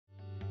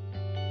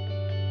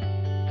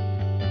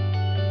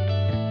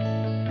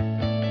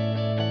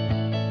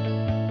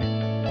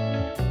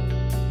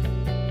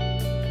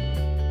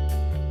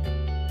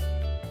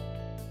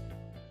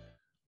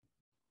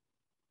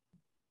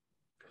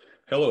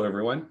Hello,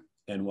 everyone,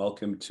 and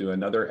welcome to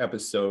another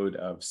episode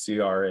of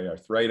CRA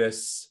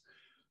Arthritis.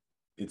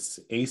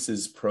 It's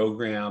ACE's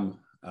program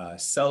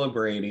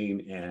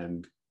celebrating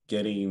and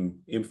getting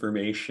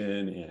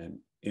information and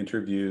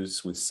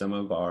interviews with some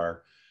of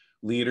our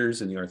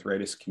leaders in the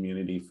arthritis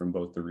community from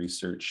both the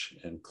research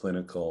and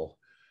clinical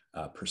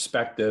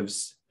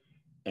perspectives.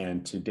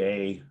 And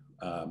today,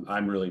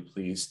 I'm really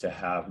pleased to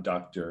have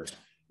Dr.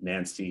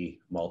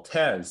 Nancy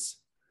Maltez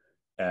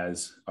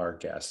as our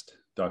guest.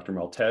 Dr.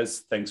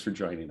 Maltez, thanks for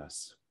joining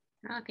us.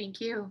 Oh, thank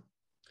you.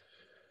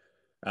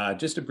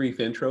 Just a brief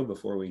intro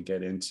before we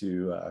get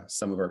into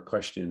some of our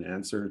question and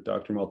answer,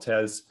 Dr.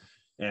 Maltez,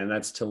 and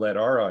that's to let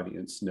our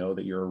audience know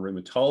that you're a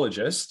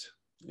rheumatologist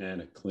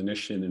and a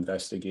clinician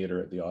investigator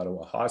at the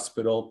Ottawa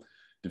Hospital,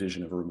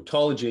 Division of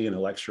Rheumatology, and a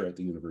lecturer at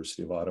the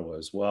University of Ottawa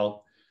as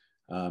well.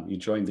 You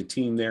joined the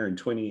team there in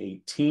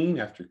 2018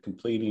 after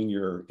completing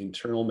your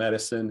internal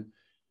medicine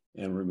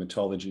and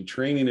rheumatology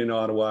training in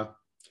Ottawa.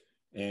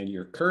 And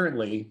you're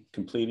currently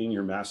completing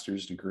your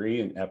master's degree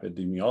in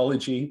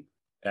epidemiology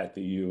at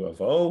the U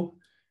of O.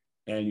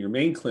 And your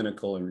main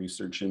clinical and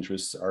research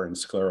interests are in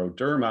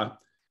Scleroderma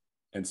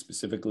and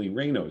specifically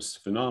Raynaud's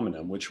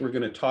phenomenon, which we're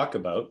going to talk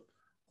about,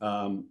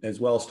 as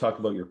well as talk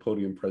about your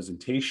podium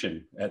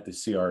presentation at the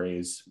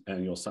CRA's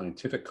annual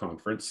scientific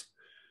conference.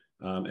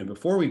 And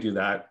before we do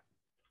that,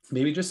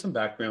 maybe just some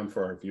background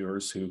for our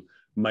viewers who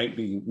might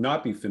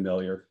not be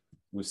familiar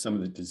with some of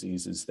the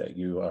diseases that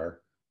you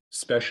are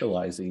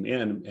specializing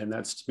in, and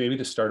that's maybe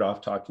to start off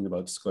talking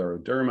about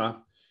Scleroderma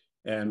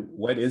and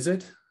what is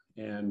it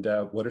and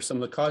what are some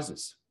of the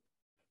causes?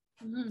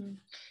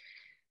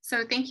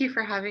 So thank you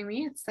for having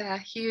me. It's a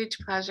huge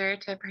pleasure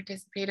to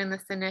participate in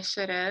this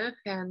initiative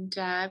and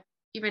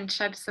even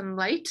shed some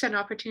light, an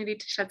opportunity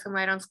to shed some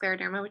light on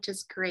Scleroderma, which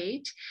is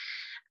great.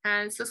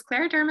 And so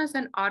Scleroderma is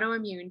an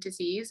autoimmune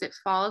disease. It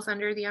falls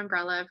under the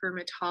umbrella of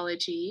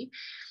rheumatology.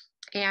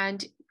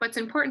 And what's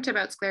important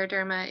about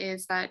Scleroderma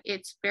is that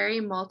it's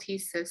very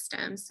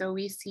multi-system. So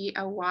we see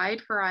a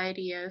wide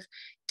variety of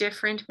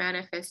different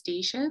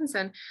manifestations.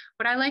 And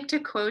what I like to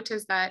quote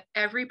is that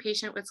every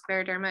patient with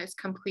Scleroderma is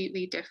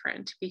completely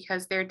different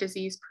because their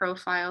disease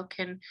profile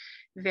can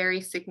vary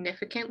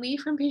significantly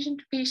from patient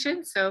to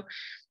patient. So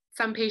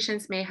some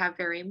patients may have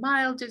very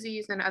mild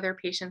disease and other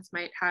patients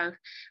might have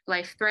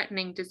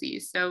life-threatening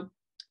disease. So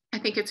I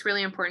think it's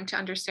really important to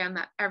understand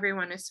that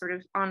everyone is sort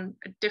of on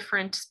a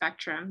different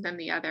spectrum than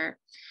the other.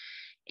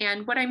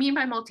 And what I mean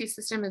by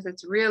multi-system is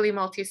it's really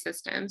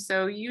multi-system.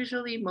 So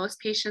usually most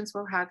patients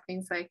will have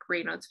things like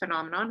Raynaud's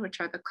phenomenon, which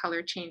are the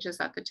color changes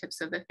at the tips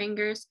of the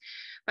fingers,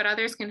 but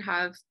others can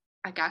have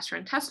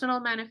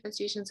gastrointestinal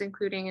manifestations,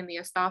 including in the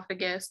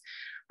esophagus,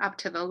 up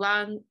to the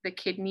lung, the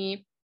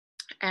kidney,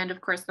 and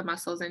of course the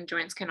muscles and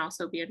joints can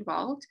also be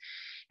involved.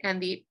 And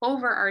the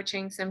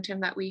overarching symptom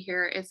that we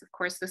hear is, of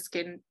course, the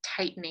skin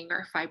tightening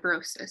or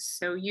fibrosis.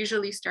 So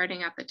usually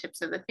starting at the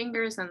tips of the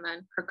fingers and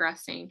then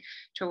progressing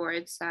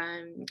towards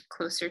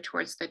closer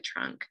towards the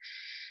trunk.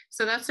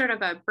 So that's sort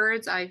of a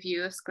bird's eye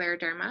view of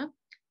Scleroderma.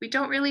 We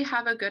don't really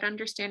have a good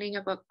understanding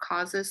of what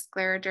causes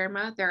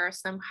Scleroderma. There are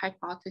some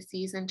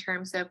hypotheses in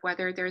terms of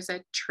whether there's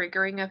a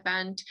triggering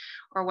event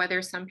or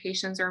whether some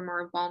patients are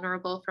more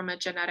vulnerable from a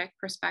genetic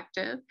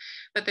perspective.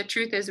 But the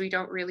truth is we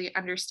don't really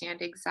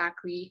understand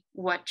exactly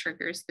what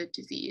triggers the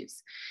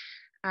disease.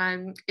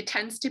 It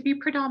tends to be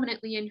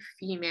predominantly in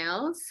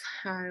females.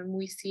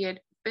 We see it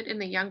bit in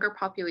the younger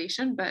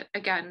population, but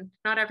again,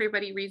 not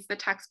everybody reads the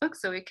textbook,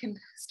 so it can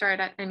start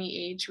at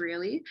any age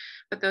really,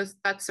 but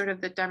that's sort of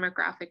the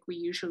demographic we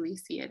usually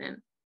see it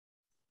in.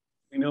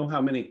 You know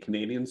how many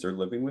Canadians are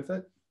living with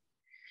it?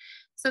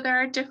 So there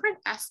are different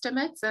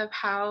estimates of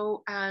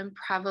how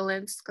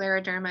prevalent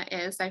Scleroderma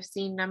is. I've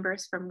seen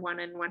numbers from 1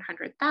 in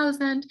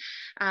 100,000,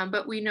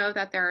 but we know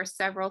that there are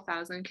several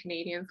thousand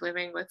Canadians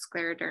living with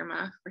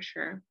Scleroderma for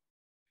sure.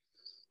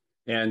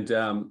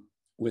 And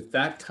with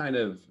that kind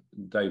of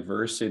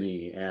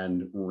diversity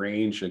and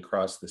range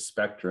across the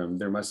spectrum,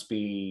 there must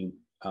be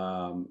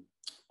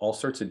all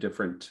sorts of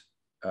different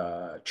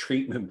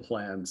treatment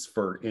plans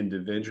for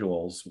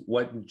individuals.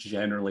 What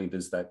generally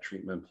does that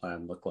treatment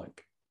plan look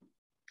like?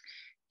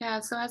 Yeah,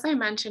 so as I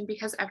mentioned,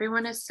 because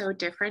everyone is so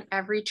different,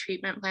 every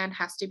treatment plan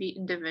has to be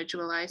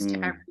individualized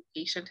to every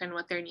patient and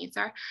what their needs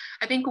are.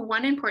 I think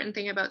one important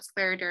thing about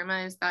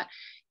Scleroderma is that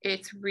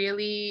it's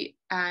really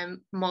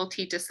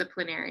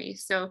multidisciplinary.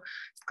 So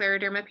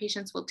Scleroderma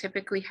patients will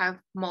typically have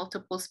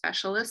multiple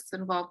specialists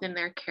involved in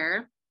their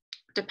care,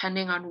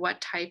 depending on what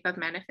type of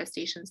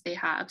manifestations they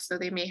have. So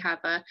they may have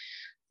a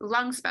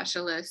lung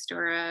specialist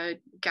or a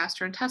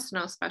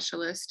gastrointestinal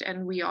specialist,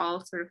 and we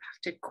all sort of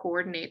have to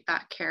coordinate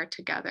that care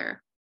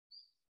together.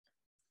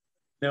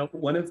 Now,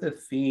 one of the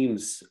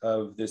themes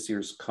of this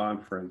year's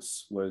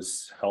conference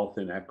was health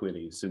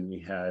inequities, and we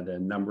had a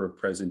number of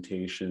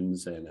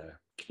presentations and a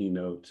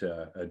keynote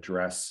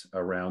address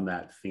around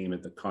that theme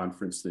at the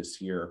conference this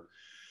year.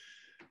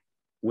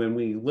 When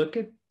we look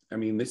at, I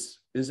mean, this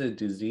is a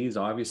disease,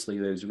 obviously,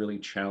 that is really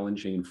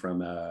challenging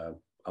from a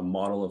a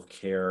model of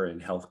care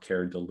and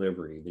healthcare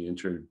delivery. The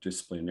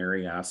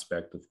interdisciplinary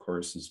aspect, of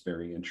course, is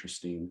very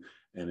interesting,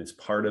 and it's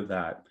part of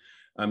that.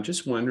 I'm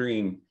just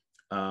wondering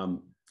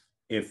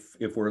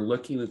if we're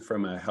looking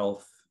from a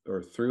health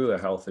or through a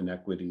health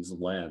inequities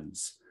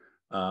lens,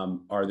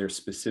 are there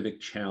specific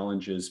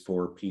challenges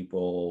for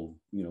people,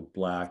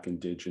 Black,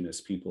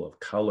 Indigenous, people of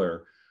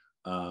color,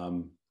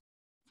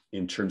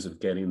 in terms of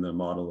getting the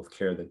model of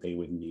care that they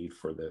would need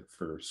for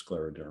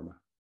scleroderma?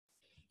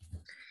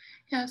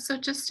 Yeah, so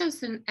just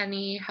as in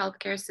any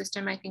healthcare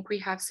system, I think we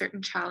have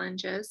certain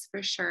challenges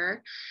for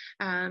sure.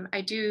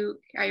 I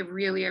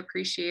really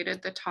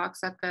appreciated the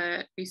talks at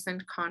the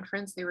recent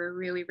conference. They were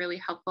really, really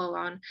helpful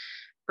on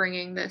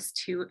bringing this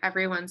to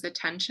everyone's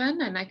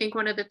attention. And I think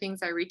one of the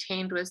things I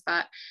retained was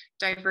that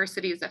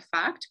diversity is a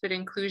fact, but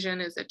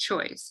inclusion is a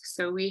choice.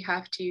 So we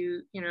have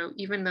to,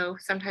 even though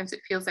sometimes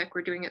it feels like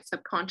we're doing it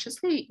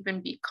subconsciously,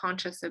 even be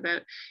conscious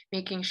about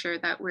making sure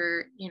that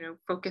we're,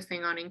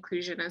 focusing on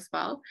inclusion as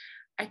well.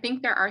 I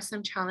think there are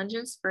some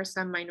challenges for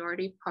some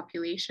minority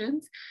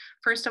populations.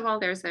 First of all,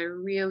 there's a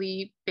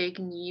really big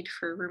need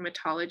for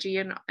rheumatology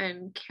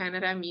in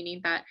Canada,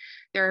 meaning that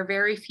there are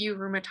very few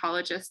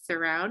rheumatologists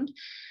around.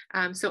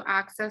 So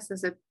access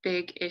is a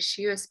big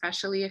issue,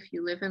 especially if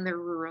you live in the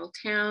rural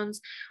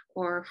towns,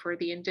 or for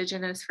the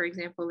Indigenous, for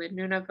example, in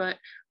Nunavut.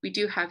 We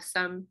do have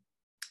some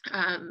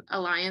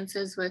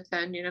alliances with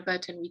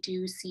Nunavut, and we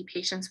do see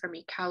patients from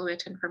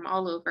Iqaluit and from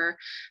all over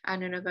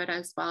Nunavut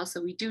as well.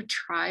 So we do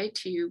try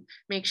to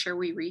make sure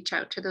we reach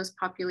out to those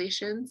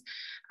populations,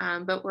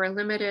 but we're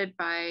limited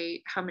by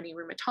how many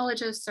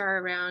rheumatologists are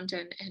around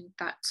and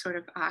that sort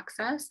of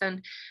access.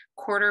 And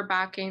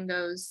quarterbacking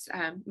those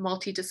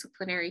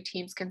multidisciplinary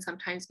teams can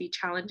sometimes be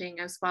challenging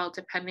as well,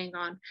 depending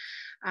on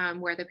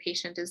where the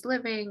patient is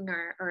living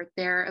or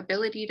their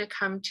ability to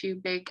come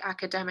to big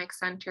academic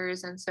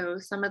centers. And so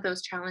some of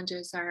those challenges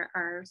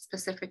are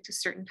specific to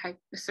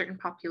certain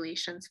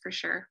populations for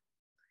sure.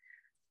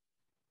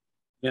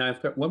 Yeah,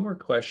 I've got one more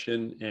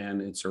question,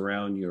 and it's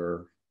around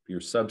your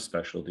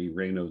subspecialty,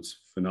 Raynaud's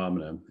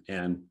phenomenon.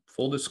 And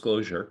full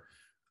disclosure,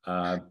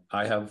 I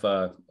have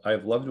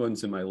loved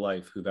ones in my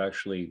life who've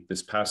actually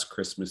this past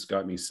Christmas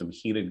got me some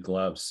heated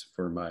gloves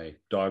for my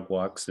dog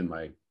walks and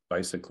my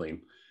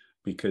bicycling,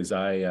 because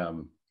I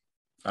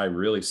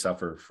really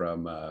suffer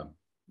from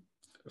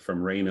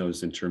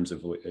Raynaud's in terms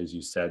of, as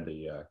you said,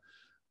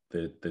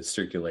 the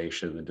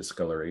circulation, the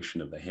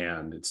discoloration of the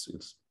hand.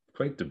 It's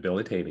quite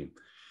debilitating.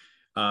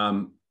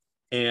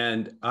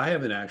 And I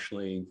haven't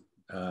actually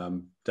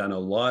done a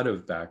lot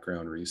of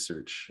background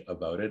research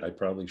about it. I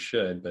probably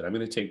should, but I'm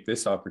going to take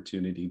this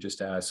opportunity just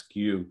to ask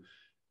you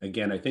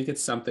again. I think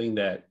it's something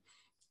that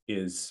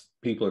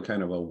people are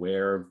kind of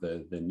aware of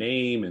the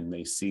name, and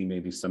they see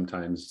maybe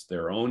sometimes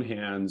their own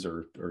hands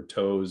or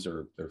toes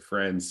or their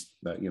friends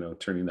that,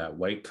 turning that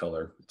white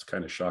color. It's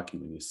kind of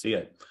shocking when you see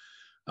it.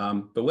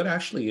 But what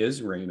actually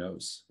is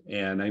Raynaud's?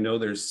 And I know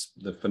there's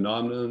the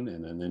phenomenon,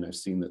 and then I've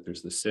seen that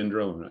there's the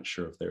syndrome. I'm not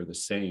sure if they're the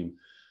same.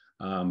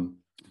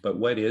 But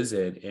what is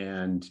it,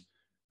 and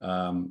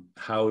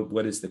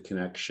what is the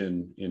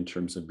connection in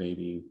terms of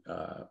maybe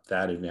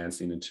that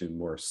advancing into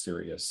more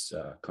serious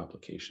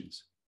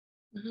complications?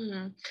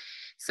 Mm-hmm.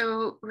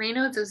 So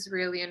Raynaud's is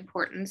really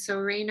important. So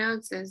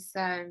Raynaud's is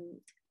there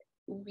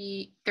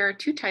are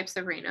two types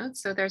of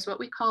Raynaud's. So there's what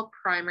we call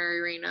primary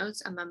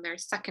Raynaud's, and then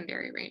there's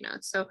secondary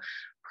Raynaud's. So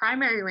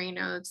primary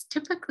Raynaud's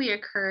typically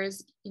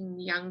occurs in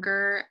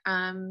younger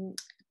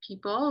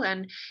people,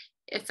 and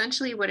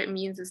essentially what it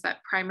means is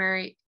that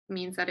primary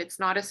means that it's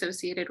not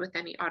associated with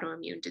any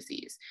autoimmune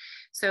disease.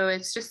 So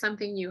it's just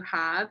something you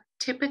have.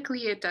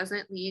 Typically, it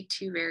doesn't lead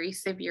to very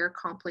severe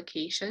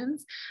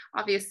complications.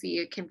 Obviously,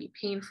 it can be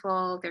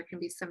painful. There can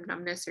be some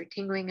numbness or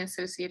tingling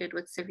associated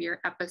with severe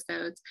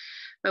episodes,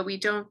 but we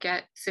don't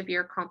get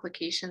severe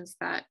complications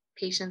that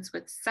patients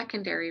with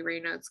secondary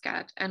Raynaud's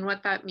get. And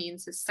what that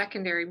means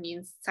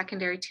means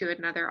secondary to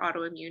another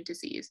autoimmune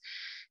disease.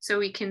 So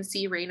we can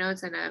see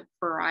Raynaud's in a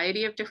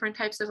variety of different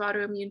types of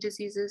autoimmune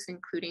diseases,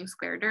 including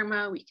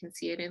Scleroderma. We can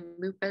see it in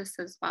lupus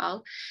as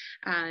well.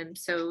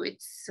 So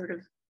it's sort of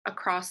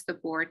across the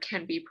board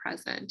can be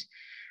present.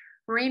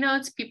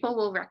 Raynaud's, people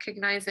will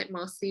recognize it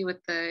mostly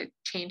with the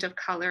change of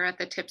color at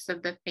the tips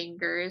of the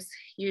fingers.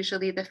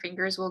 Usually the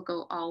fingers will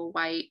go all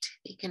white.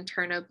 They can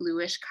turn a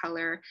bluish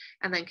color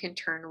and then can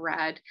turn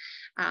red.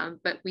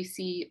 But we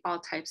see all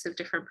types of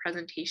different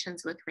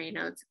presentations with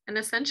Raynaud's. And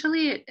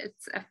essentially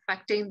it's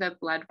affecting the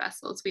blood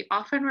vessels. We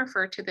often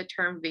refer to the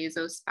term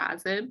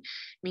vasospasm,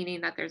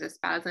 meaning that there's a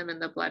spasm in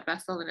the blood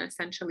vessel, and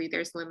essentially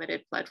there's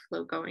limited blood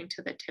flow going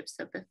to the tips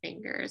of the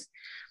fingers.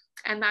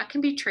 And that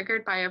can be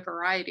triggered by a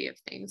variety of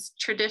things.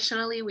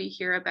 Traditionally, we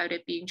hear about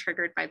it being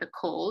triggered by the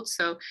cold.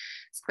 So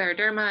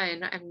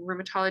Scleroderma and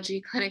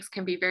rheumatology clinics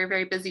can be very,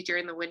 very busy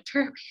during the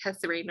winter because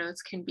the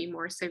Raynaud's can be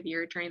more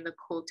severe during the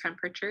cold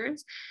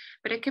temperatures.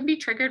 But it can be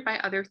triggered by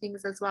other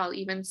things as well.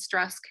 Even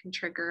stress can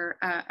trigger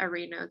a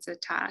Raynaud's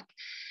attack.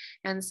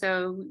 And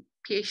so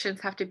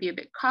patients have to be a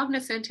bit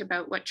cognizant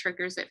about what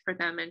triggers it for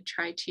them and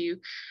try to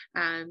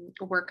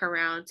work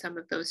around some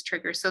of those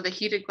triggers. So the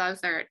heated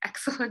gloves are an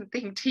excellent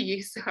thing to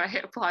use. So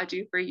I applaud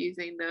you for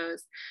using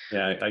those.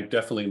 Yeah, I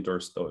definitely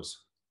endorse those.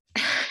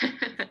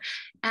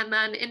 And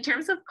then in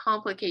terms of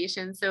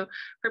complications, so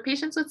for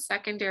patients with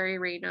secondary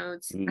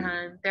Raynaud's,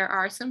 there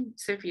are some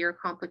severe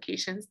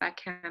complications that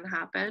can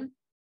happen.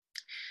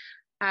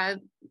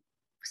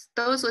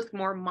 Those with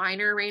more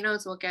minor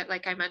Raynaud's will get,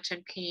 like I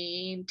mentioned,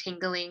 pain,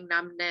 tingling,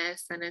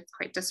 numbness, and it's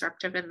quite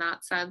disruptive in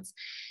that sense.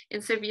 In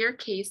severe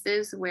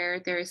cases where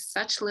there is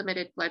such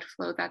limited blood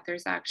flow that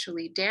there's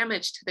actually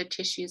damage to the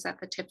tissues at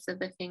the tips of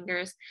the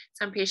fingers,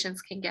 some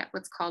patients can get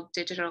what's called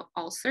digital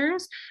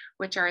ulcers,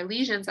 which are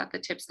lesions at the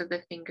tips of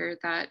the finger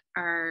that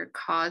are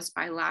caused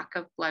by lack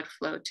of blood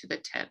flow to the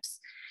tips.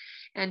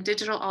 And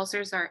digital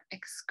ulcers are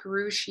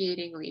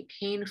excruciatingly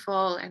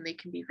painful, and they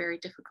can be very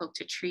difficult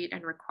to treat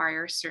and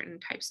require certain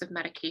types of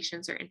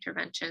medications or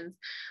interventions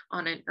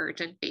on an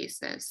urgent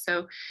basis.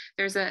 So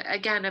there's,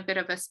 again, a bit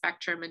of a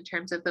spectrum in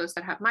terms of those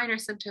that have minor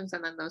symptoms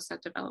and then those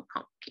that develop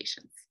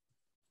complications.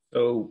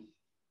 So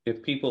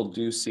if people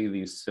do see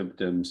these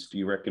symptoms, do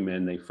you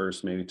recommend they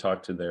first maybe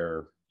talk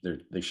to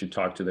they should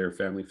talk to their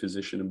family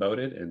physician about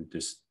it and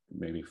just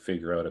maybe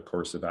figure out a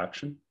course of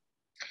action?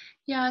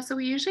 Yeah, so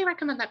we usually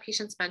recommend that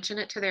patients mention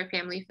it to their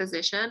family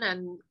physician,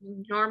 and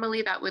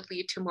normally that would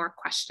lead to more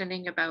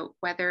questioning about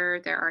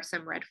whether there are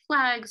some red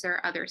flags or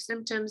other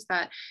symptoms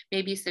that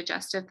may be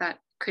suggestive that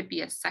could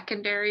be a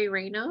secondary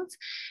Raynaud's.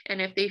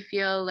 And if they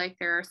feel like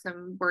there are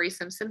some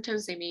worrisome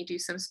symptoms, they may do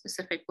some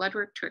specific blood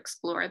work to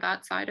explore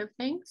that side of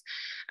things.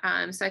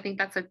 So I think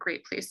that's a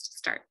great place to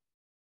start.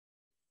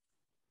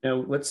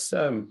 Now let's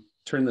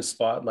turn the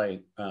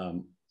spotlight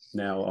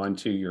now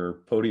onto your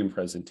podium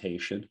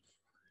presentation.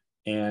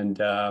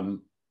 And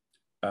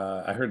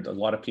I heard a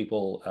lot of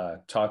people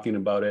talking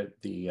about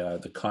it.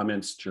 The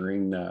comments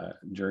during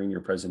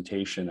your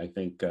presentation, I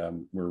think,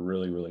 were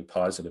really, really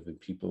positive, and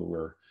people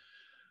were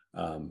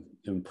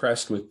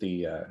impressed with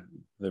the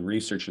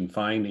research and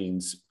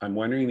findings. I'm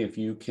wondering if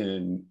you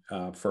can,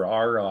 for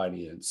our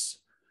audience,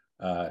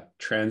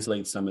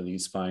 translate some of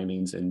these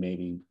findings, and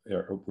maybe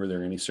were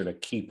there any sort of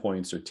key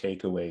points or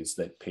takeaways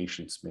that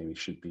patients maybe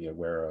should be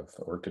aware of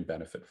or could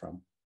benefit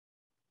from?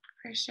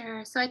 For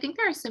sure. So I think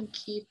there are some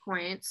key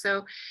points.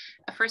 So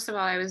first of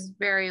all, I was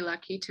very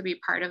lucky to be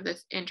part of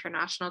this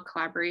international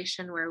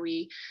collaboration where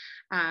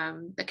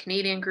the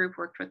Canadian group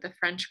worked with the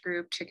French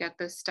group to get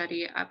this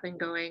study up and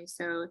going.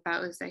 So that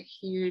was a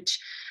huge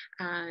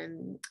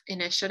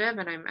initiative,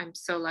 and I'm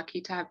so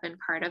lucky to have been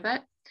part of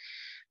it.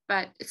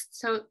 But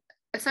so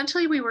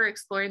essentially, we were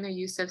exploring the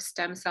use of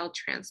stem cell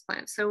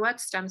transplant. So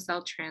what's stem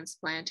cell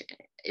transplant?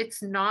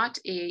 It's not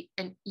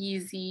an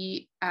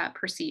easy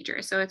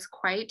procedure. So it's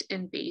quite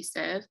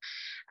invasive.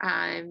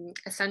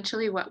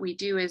 Essentially, what we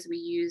do is we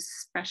use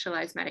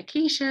specialized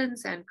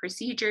medications and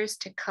procedures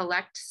to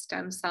collect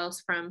stem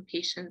cells from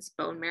patients'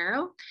 bone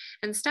marrow.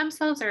 And stem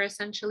cells are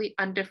essentially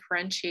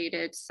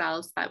undifferentiated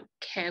cells that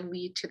can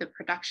lead to the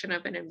production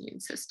of an immune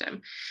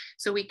system.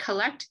 So we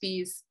collect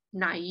these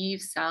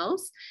naive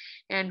cells,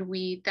 and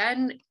we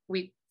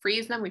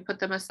freeze them, we put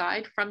them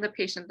aside from the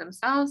patient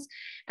themselves,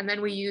 and then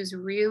we use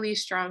really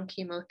strong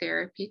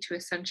chemotherapy to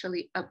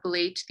essentially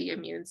ablate the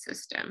immune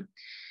system.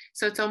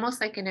 So it's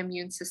almost like an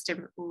immune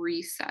system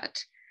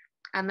reset.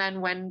 And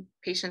then when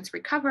patients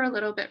recover a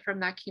little bit from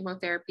that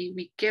chemotherapy,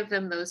 we give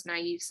them those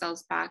naive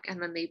cells back, and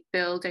then they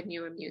build a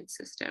new immune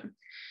system.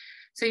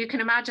 So you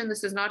can imagine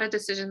this is not a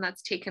decision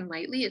that's taken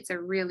lightly. It's a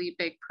really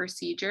big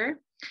procedure.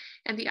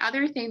 And the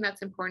other thing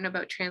that's important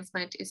about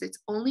transplant is it's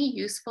only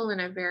useful in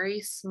a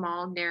very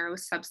small, narrow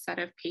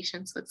subset of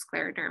patients with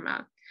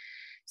scleroderma.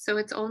 So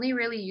it's only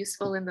really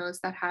useful in those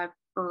that have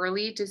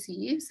early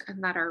disease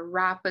and that are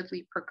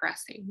rapidly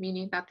progressing,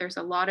 meaning that there's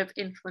a lot of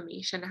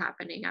inflammation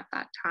happening at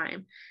that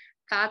time.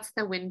 That's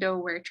the window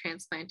where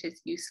transplant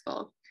is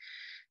useful.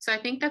 So I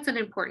think that's an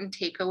important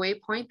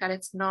takeaway point, that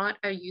it's not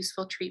a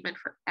useful treatment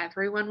for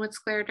everyone with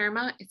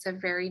scleroderma. It's a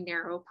very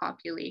narrow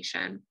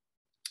population.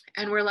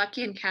 And we're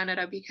lucky in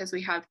Canada because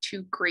we have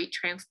two great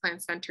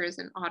transplant centers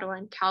in Ottawa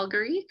and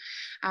Calgary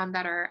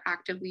that are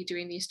actively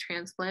doing these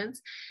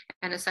transplants.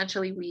 And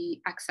essentially,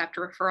 we accept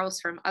referrals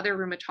from other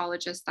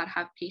rheumatologists that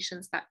have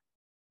patients that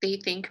they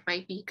think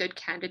might be good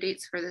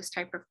candidates for this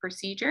type of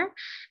procedure.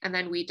 And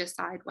then we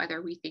decide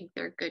whether we think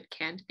they're good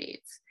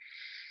candidates.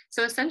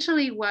 So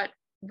essentially, what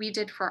we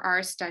did for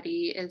our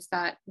study is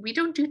that we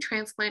don't do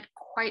transplant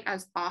quite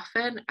as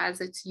often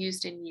as it's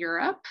used in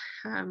Europe,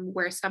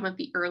 where some of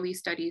the early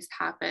studies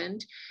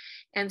happened.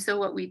 And so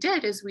what we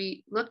did is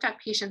we looked at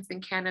patients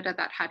in Canada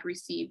that had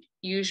received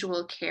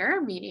usual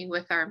care, meaning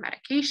with our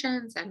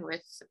medications and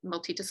with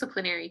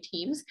multidisciplinary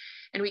teams,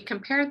 and we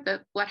compared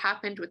what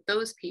happened with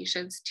those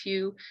patients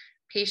to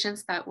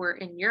patients that were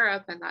in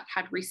Europe and that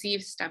had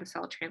received stem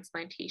cell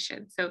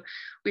transplantation. So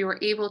we were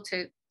able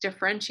to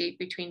differentiate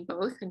between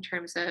both in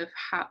terms of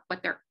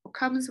what their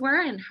outcomes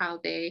were and how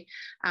they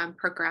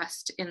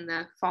progressed in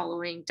the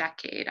following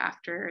decade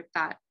after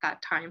that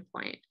time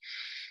point.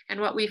 And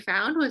what we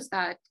found was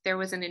that there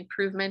was an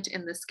improvement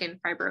in the skin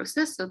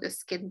fibrosis, so the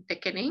skin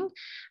thickening.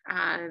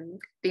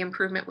 The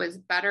improvement was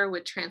better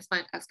with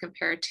transplant as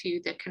compared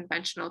to the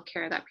conventional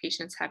care that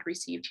patients had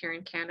received here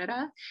in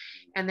Canada.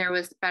 And there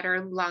was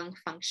better lung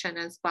function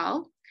as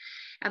well.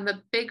 And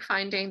the big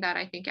finding that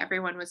I think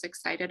everyone was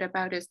excited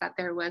about is that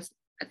there was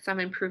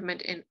some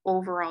improvement in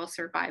overall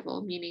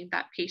survival, meaning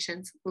that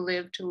patients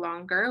lived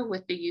longer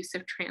with the use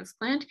of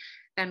transplant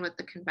than with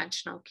the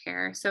conventional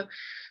care. So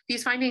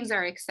these findings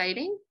are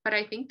exciting, but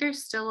I think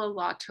there's still a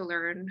lot to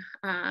learn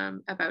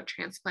about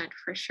transplant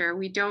for sure.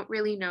 We don't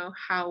really know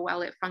how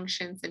well it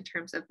functions in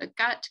terms of the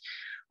gut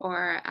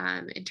or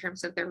in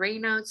terms of the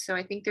Raynaud. So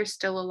I think there's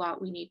still a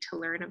lot we need to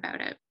learn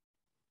about it.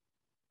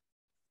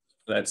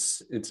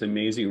 It's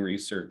amazing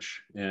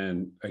research,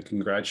 and I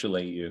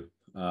congratulate you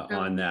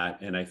on that.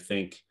 And I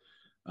think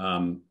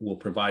we'll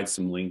provide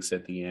some links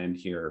at the end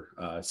here,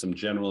 some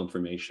general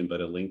information,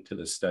 but a link to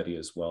the study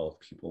as well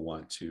if people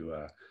want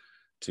to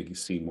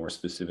see more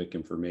specific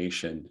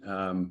information.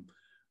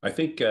 I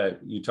think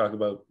you talk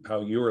about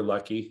how you were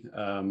lucky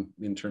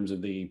in terms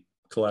of the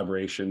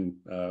collaboration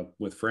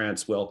with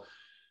France. Well,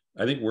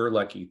 I think we're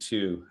lucky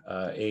too,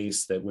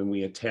 ACE, that when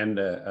we attend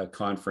a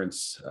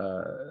conference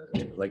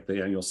like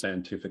the annual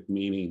scientific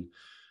meeting,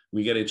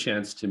 we get a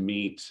chance to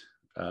meet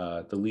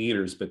the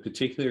leaders, but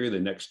particularly the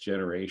next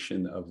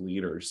generation of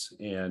leaders.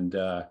 And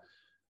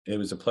it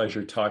was a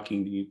pleasure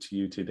talking to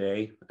you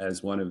today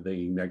as one of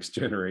the next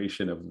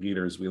generation of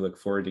leaders. We look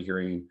forward to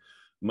hearing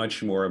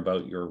much more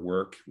about your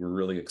work. We're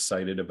really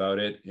excited about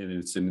it. And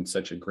it's in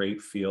such a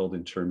great field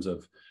in terms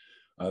of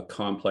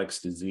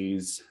complex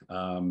disease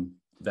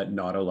that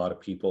not a lot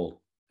of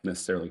people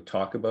necessarily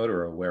talk about or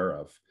are aware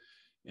of.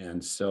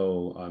 And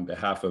so on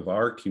behalf of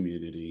our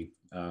community,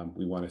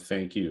 we want to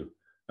thank you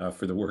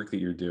for the work that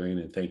you're doing,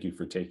 and thank you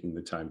for taking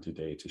the time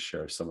today to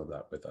share some of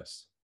that with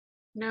us.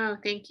 No,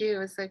 thank you. It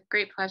was a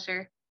great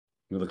pleasure.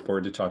 We look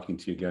forward to talking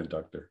to you again,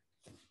 Doctor.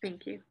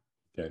 Thank you.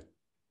 Okay.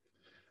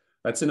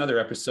 That's another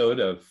episode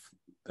of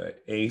the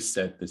ACE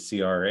at the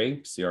CRA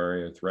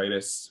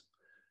Arthritis.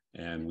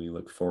 And we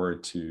look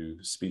forward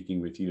to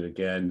speaking with you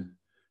again,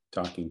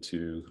 talking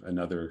to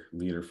another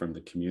leader from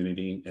the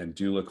community. And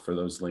do look for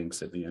those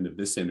links at the end of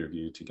this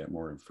interview to get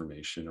more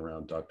information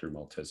around Dr.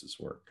 Maltez's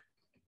work.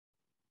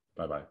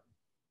 Bye-bye.